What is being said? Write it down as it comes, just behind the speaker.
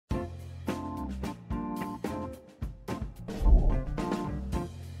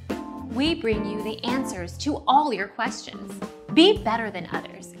we bring you the answers to all your questions. Be better than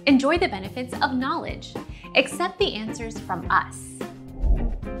others. Enjoy the benefits of knowledge. Accept the answers from us.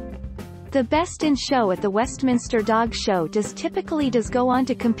 The best in show at the Westminster Dog Show typically go on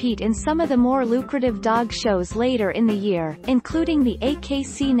to compete in some of the more lucrative dog shows later in the year, including the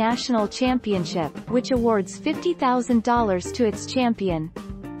AKC National Championship, which awards $50,000 to its champion.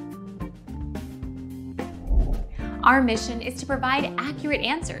 Our mission is to provide accurate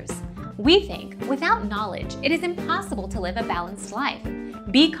answers. We think without knowledge, it is impossible to live a balanced life.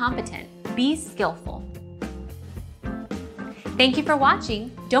 Be competent, be skillful. Thank you for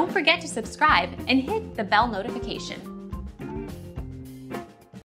watching. Don't forget to subscribe and hit the bell notification.